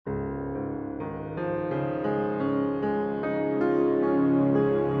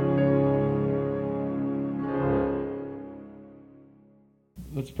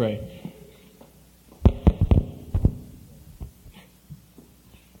Let's pray.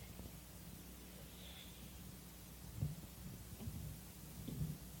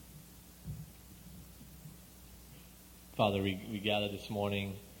 Father, we gather this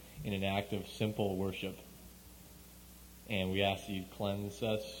morning in an act of simple worship. And we ask that you cleanse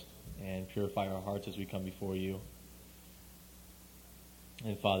us and purify our hearts as we come before you.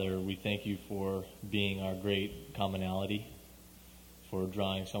 And Father, we thank you for being our great commonality, for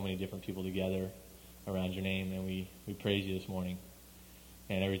drawing so many different people together around your name. And we praise you this morning.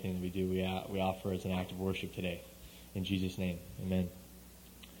 And everything that we do, we offer as an act of worship today. In Jesus' name, amen.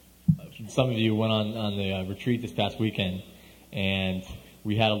 Some of you went on the retreat this past weekend, and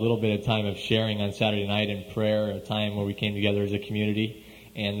we had a little bit of time of sharing on Saturday night in prayer, a time where we came together as a community.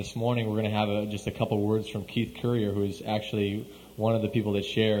 And this morning we're going to have just a couple words from Keith Courier, who is actually one of the people that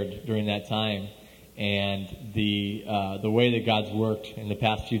shared during that time. And the way that God's worked in the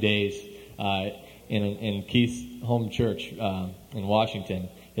past few days in Keith's home church in Washington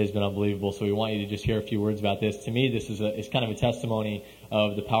has been unbelievable. So we want you to just hear a few words about this. To me, this is it's kind of a testimony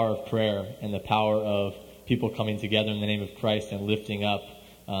of the power of prayer and the power of people coming together in the name of Christ and lifting up,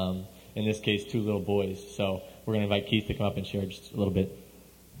 in this case, two little boys. So we're going to invite Keith to come up and share just a little bit.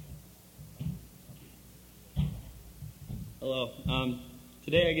 Hello.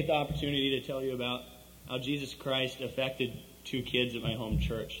 Today I get the opportunity to tell you about how Jesus Christ affected two kids at my home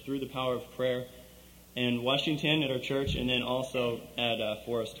church through the power of prayer in Washington at our church, and then also at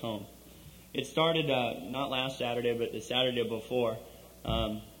Forest Home. It started not last Saturday, but the Saturday before.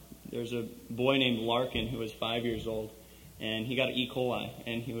 There's a boy named Larkin who was 5 years old, and he got an E. coli,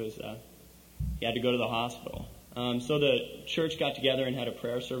 and he had to go to the hospital. So the church got together and had a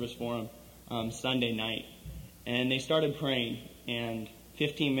prayer service for him Sunday night, and they started praying. And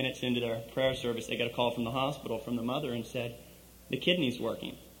 15 minutes into their prayer service, they got a call from the hospital from the mother and said the kidney's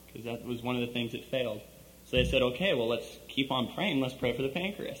working, because that was one of the things that failed. So they said, okay, well, let's keep on praying. Let's pray for the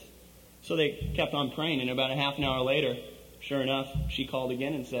pancreas. So they kept on praying, and about a half an hour later, sure enough, she called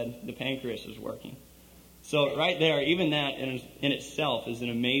again and said the pancreas is working. So right there, even that in itself is an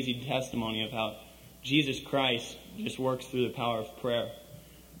amazing testimony of how Jesus Christ just works through the power of prayer.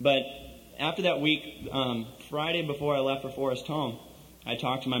 But after that week, Friday before I left for Forest Home, I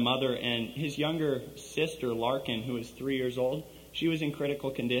talked to my mother, and his younger sister, Larkin, who was 3 years old, she was in critical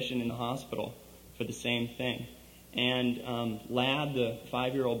condition in the hospital for the same thing. And Lad, the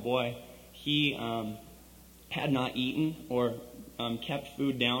 5-year-old boy, he had not eaten or kept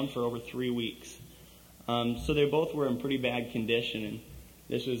food down for over 3 weeks. So they both were in pretty bad condition, and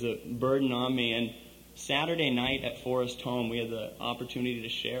this was a burden on me. And Saturday night at Forest Home, we had the opportunity to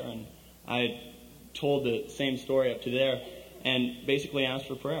share, and I told the same story up to there and basically asked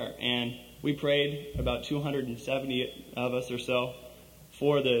for prayer. And we prayed, about 270 of us or so,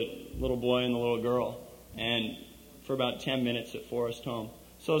 for the little boy and the little girl, and for about 10 minutes at Forest Home.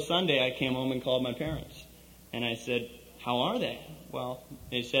 So Sunday I came home and called my parents, and I said, how are they? Well,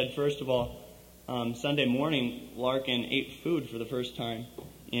 they said, first of all, Sunday morning, Larkin ate food for the first time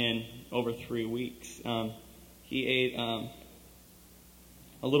in over 3 weeks. He ate a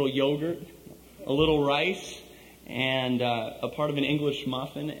little yogurt, a little rice, and a part of an English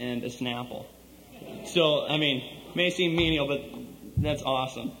muffin and a Snapple. So, I mean, may seem menial, but that's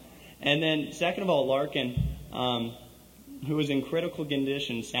awesome. And then, second of all, Larkin, who was in critical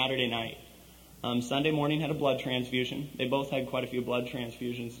condition Saturday night, Sunday morning had a blood transfusion. They both had quite a few blood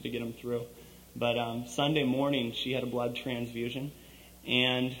transfusions to get them through. But Sunday morning, she had a blood transfusion.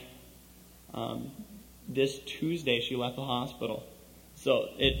 And this Tuesday, she left the hospital. So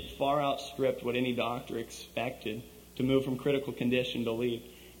it far outstripped what any doctor expected to move from critical condition to leave.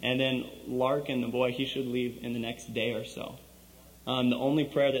 And then Larkin, the boy, he should leave in the next day or so. The only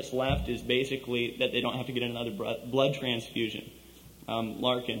prayer that's left is basically that they don't have to get another blood transfusion,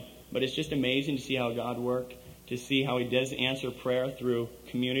 Larkin. But it's just amazing to see how God worked, to see how he does answer prayer through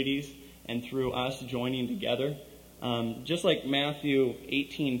communities and through us joining together. Just like Matthew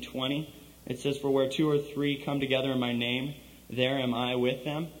 18:20, it says, for where 2 or 3 come together in my name, there am I with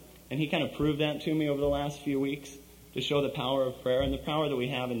them. And he kind of proved that to me over the last few weeks to show the power of prayer and the power that we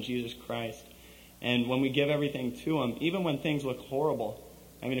have in Jesus Christ. And when we give everything to him, even when things look horrible,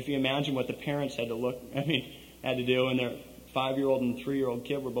 I mean, if you imagine what the parents had to do, and their 5-year-old and 3-year-old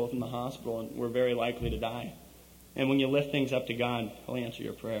kid were both in the hospital and were very likely to die. And when you lift things up to God, he'll answer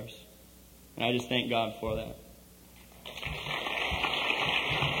your prayers. And I just thank God for that.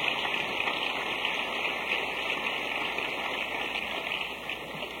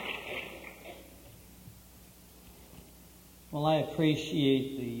 Well, I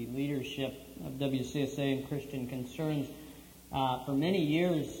appreciate the leadership of WCSA and Christian Concerns For many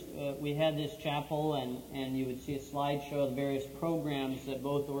years, we had this chapel, and you would see a slideshow of the various programs that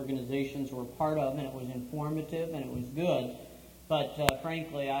both organizations were part of, and it was informative and it was good. But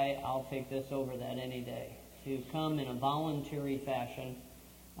frankly, I'll take this over that any day. To come in a voluntary fashion.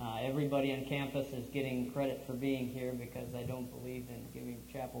 Everybody on campus is getting credit for being here because I don't believe in giving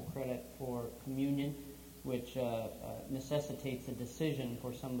chapel credit for communion, which necessitates a decision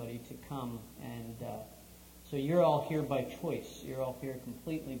for somebody to come. And so you're all here by choice. You're all here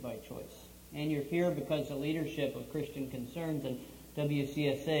completely by choice. And you're here because the leadership of Christian Concerns and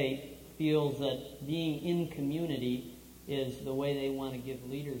WCSA feels that being in community is the way they want to give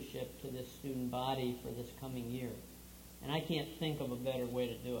leadership to this student body for this coming year. And I can't think of a better way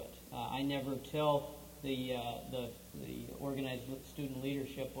to do it. I never tell the organized student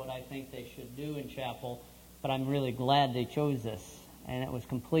leadership what I think they should do in chapel, but I'm really glad they chose this. And it was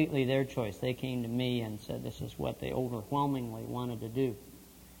completely their choice. They came to me and said this is what they overwhelmingly wanted to do.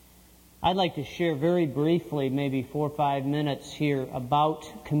 I'd like to share very briefly, maybe 4 or 5 minutes here,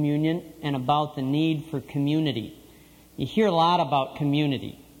 about communion and about the need for community. You hear a lot about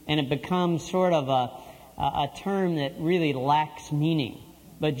community, and it becomes sort of a term that really lacks meaning.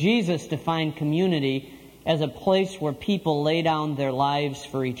 But Jesus defined community as a place where people lay down their lives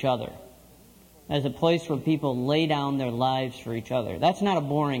for each other. As a place where people lay down their lives for each other. That's not a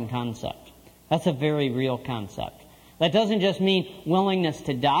boring concept. That's a very real concept. That doesn't just mean willingness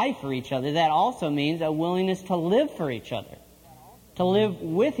to die for each other. That also means a willingness to live for each other. To live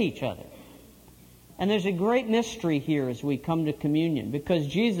with each other. And there's a great mystery here as we come to communion, because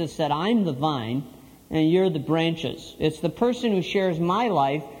Jesus said, I'm the vine and you're the branches. It's the person who shares my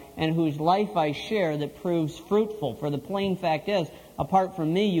life and whose life I share that proves fruitful. For the plain fact is, apart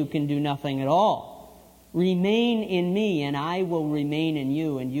from me, you can do nothing at all. Remain in me and I will remain in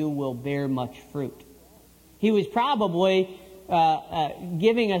you, and you will bear much fruit. He was probably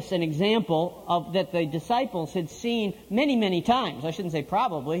giving us an example of that the disciples had seen many, many times. I shouldn't say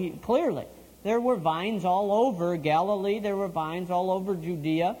probably, clearly. There were vines all over Galilee. There were vines all over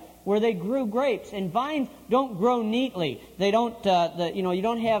Judea where they grew grapes. And vines don't grow neatly. They don't, you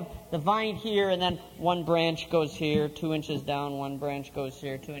don't have the vine here and then one branch goes here, 2 inches down, one branch goes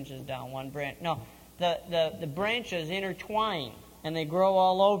here, 2 inches down, one branch. No, the branches intertwine and they grow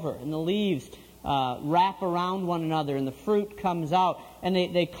all over, and the leaves wrap around one another, and the fruit comes out, and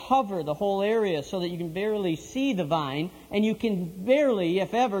they cover the whole area so that you can barely see the vine, and you can barely,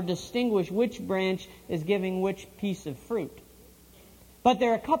 if ever, distinguish which branch is giving which piece of fruit. But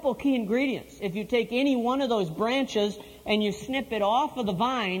there are a couple key ingredients. If you take any one of those branches and you snip it off of the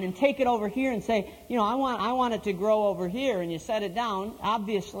vine and take it over here and say, I want it to grow over here, and you set it down,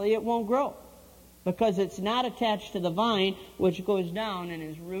 obviously it won't grow because it's not attached to the vine, which goes down and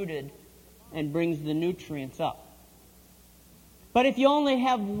is rooted and brings the nutrients up. But if you only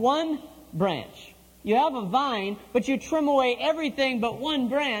have one branch, you have a vine, but you trim away everything but one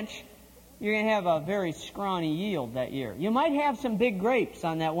branch, you're going to have a very scrawny yield that year. You might have some big grapes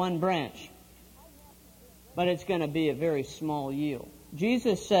on that one branch, but it's going to be a very small yield.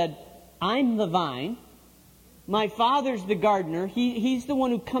 Jesus said, I'm the vine. My Father's the gardener. He's the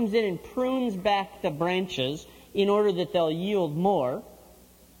one who comes in and prunes back the branches in order that they'll yield more,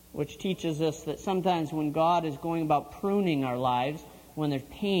 which teaches us that sometimes when God is going about pruning our lives, when there's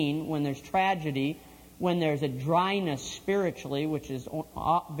pain, when there's tragedy, when there's a dryness spiritually, which is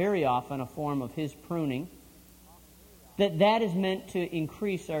very often a form of His pruning, that is meant to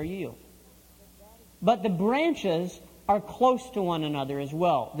increase our yield. But the branches are close to one another as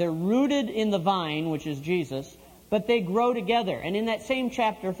well. They're rooted in the vine, which is Jesus, but they grow together. And in that same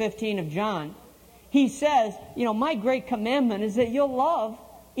chapter 15 of John, He says, my great commandment is that you'll love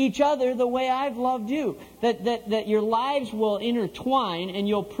each other the way I've loved you. That your lives will intertwine and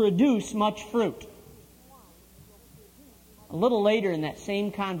you'll produce much fruit. A little later in that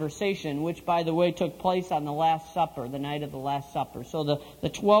same conversation, which by the way took place on the Last Supper, the night of the Last Supper. So the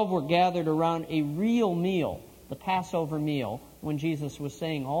 12 were gathered around a real meal, the Passover meal, when Jesus was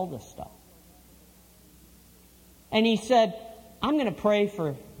saying all this stuff. And He said, I'm going to pray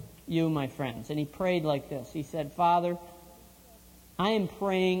for you, my friends. And He prayed like this. He said, Father, I am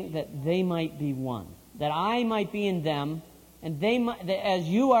praying that they might be one, that I might be in them, and they might, that as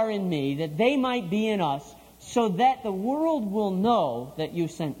you are in me, that they might be in us, so that the world will know that you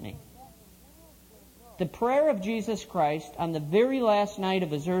sent me. The prayer of Jesus Christ on the very last night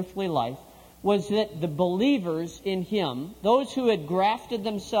of His earthly life was that the believers in Him, those who had grafted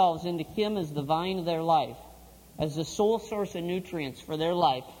themselves into Him as the vine of their life, as the sole source of nutrients for their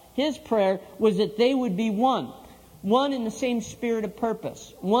life, His prayer was that they would be one. one in the same spirit of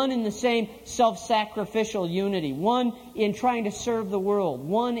purpose, one in the same self-sacrificial unity, one in trying to serve the world,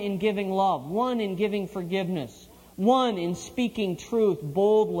 one in giving love, one in giving forgiveness, one in speaking truth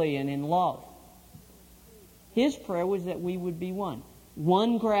boldly and in love. His prayer was that we would be one.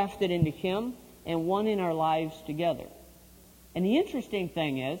 One grafted into Him and one in our lives together. And the interesting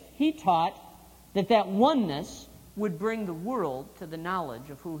thing is, He taught that oneness would bring the world to the knowledge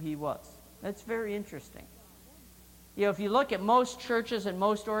of who He was. That's very interesting. You know, if you look at most churches and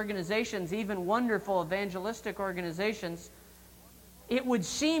most organizations, even wonderful evangelistic organizations, it would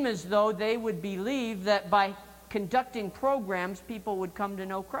seem as though they would believe that by conducting programs, people would come to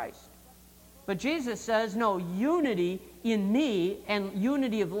know Christ. But Jesus says, no, unity in me and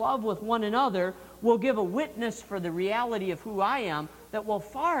unity of love with one another will give a witness for the reality of who I am that will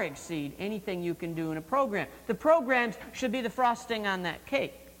far exceed anything you can do in a program. The programs should be the frosting on that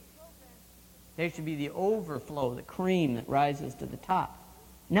cake. They should be the overflow, the cream that rises to the top,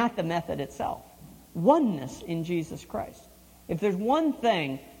 not the method itself. Oneness in Jesus Christ. If there's one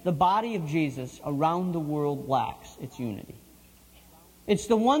thing the body of Jesus around the world lacks, it's unity. It's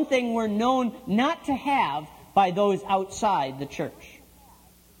the one thing we're known not to have by those outside the church.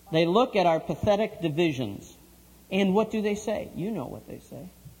 They look at our pathetic divisions, and what do they say? You know what they say.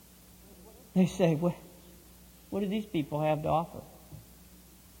 They say, what do these people have to offer?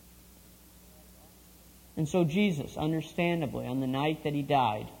 And so Jesus, understandably, on the night that He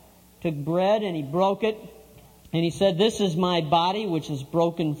died, took bread and He broke it, and He said, "This is my body which is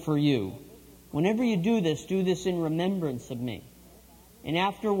broken for you. Whenever you do this in remembrance of me." And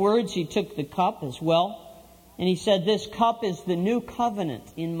afterwards He took the cup as well, and He said, "This cup is the new covenant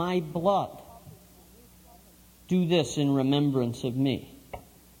in my blood. Do this in remembrance of me."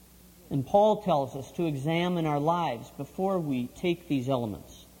 And Paul tells us to examine our lives before we take these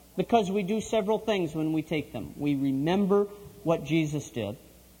elements, because we do several things when we take them. We remember what Jesus did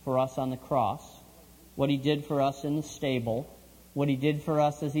for us on the cross, what He did for us in the stable, what He did for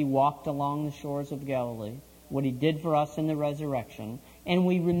us as He walked along the shores of Galilee, what He did for us in the resurrection, and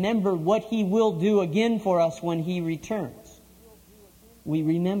we remember what He will do again for us when He returns. We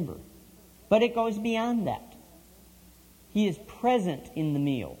remember. But it goes beyond that. He is present in the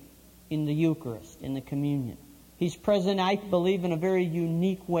meal, in the Eucharist, in the communion. He's present, I believe, in a very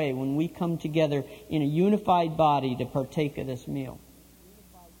unique way when we come together in a unified body to partake of this meal.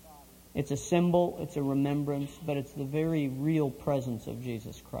 It's a symbol, it's a remembrance, but it's the very real presence of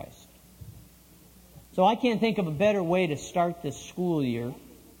Jesus Christ. So I can't think of a better way to start this school year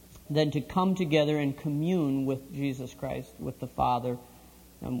than to come together and commune with Jesus Christ, with the Father,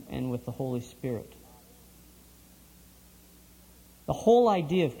 and with the Holy Spirit. The whole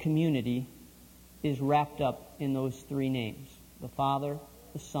idea of community is wrapped up in those three names: the Father,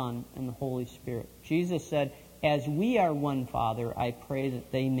 the Son, and the Holy Spirit. Jesus said, "As we are one, Father, I pray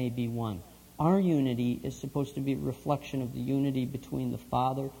that they may be one." Our unity is supposed to be a reflection of the unity between the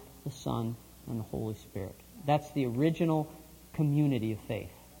Father, the Son, and the Holy Spirit. That's the original community of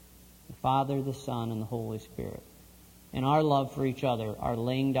faith. The Father, the Son, and the Holy Spirit. And our love for each other, our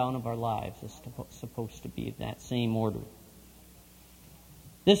laying down of our lives, is supposed to be in that same order.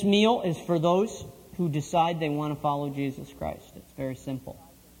 This meal is for those who decide they want to follow Jesus Christ. It's very simple.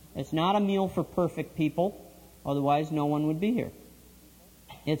 It's not a meal for perfect people, otherwise no one would be here.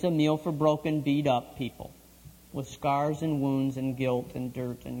 It's a meal for broken, beat-up people with scars and wounds and guilt and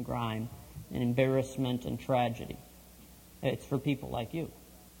dirt and grime and embarrassment and tragedy. It's for people like you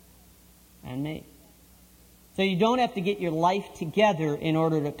and me. So you don't have to get your life together in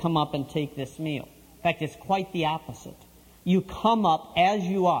order to come up and take this meal. In fact, it's quite the opposite. You come up as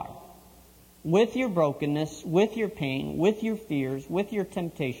you are, with your brokenness, with your pain, with your fears, with your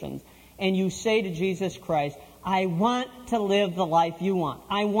temptations, and you say to Jesus Christ, "I want to live the life you want.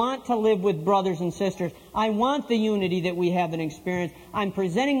 I want to live with brothers and sisters. I want the unity that we have and experience. I'm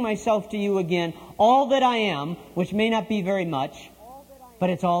presenting myself to you again, all that I am," which may not be very much, but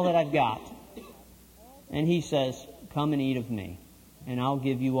it's all that I've got. And He says, "Come and eat of me, and I'll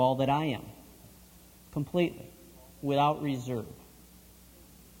give you all that I am." Completely. Without reserve.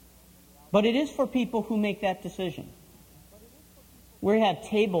 But it is for people who make that decision. We have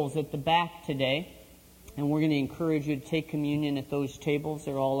tables at the back today, and we're going to encourage you to take communion at those tables.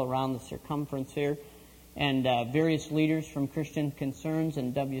 They're all around the circumference here. And various leaders from Christian Concerns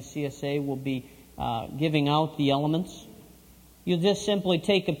and WCSA will be giving out the elements. You'll just simply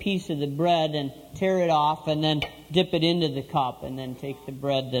take a piece of the bread and tear it off and then dip it into the cup, and then take the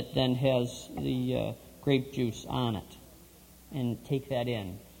bread that then has the grape juice on it and take that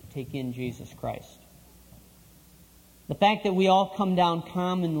in. Take in Jesus Christ. The fact that we all come down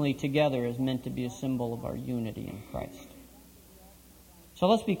commonly together is meant to be a symbol of our unity in Christ. So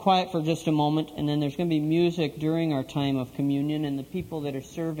let's be quiet for just a moment, and then there's going to be music during our time of communion, and the people that are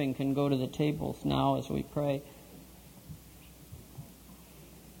serving can go to the tables now as we pray.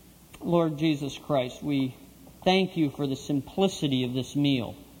 Lord Jesus Christ, we thank you for the simplicity of this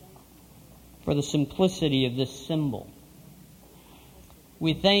meal, for the simplicity of this symbol.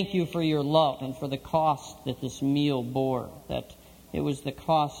 We thank you for your love and for the cost that this meal bore, that it was the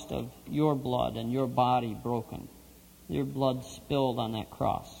cost of your blood and your body broken, your blood spilled on that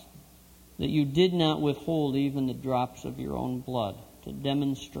cross, that you did not withhold even the drops of your own blood to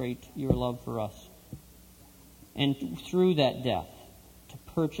demonstrate your love for us. And through that death, to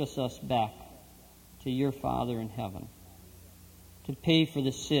purchase us back to your Father in heaven, to pay for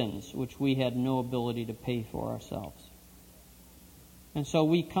the sins which we had no ability to pay for ourselves. And so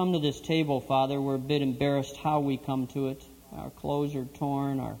we come to this table, Father, we're a bit embarrassed how we come to it. Our clothes are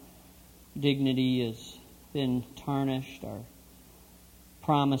torn, our dignity has been tarnished, our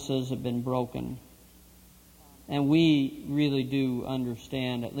promises have been broken. And we really do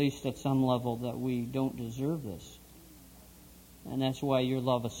understand, at least at some level, that we don't deserve this. And that's why your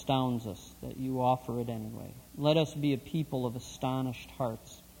love astounds us, that you offer it anyway. Let us be a people of astonished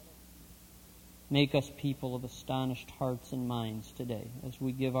hearts. Make us people of astonished hearts and minds today as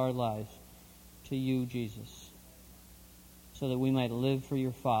we give our lives to you, Jesus, so that we might live for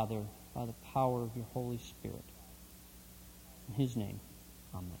your Father by the power of your Holy Spirit. In his name,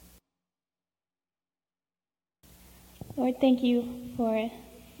 amen. Lord, thank you for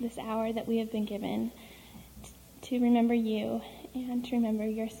this hour that we have been given to remember you and to remember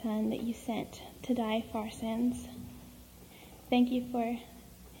your Son that you sent to die for our sins. Thank you for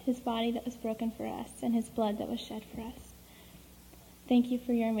his body that was broken for us and his blood that was shed for us. Thank you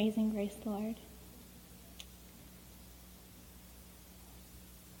for your amazing grace, Lord.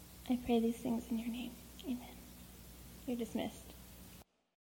 I pray these things in your name. Amen. You're dismissed.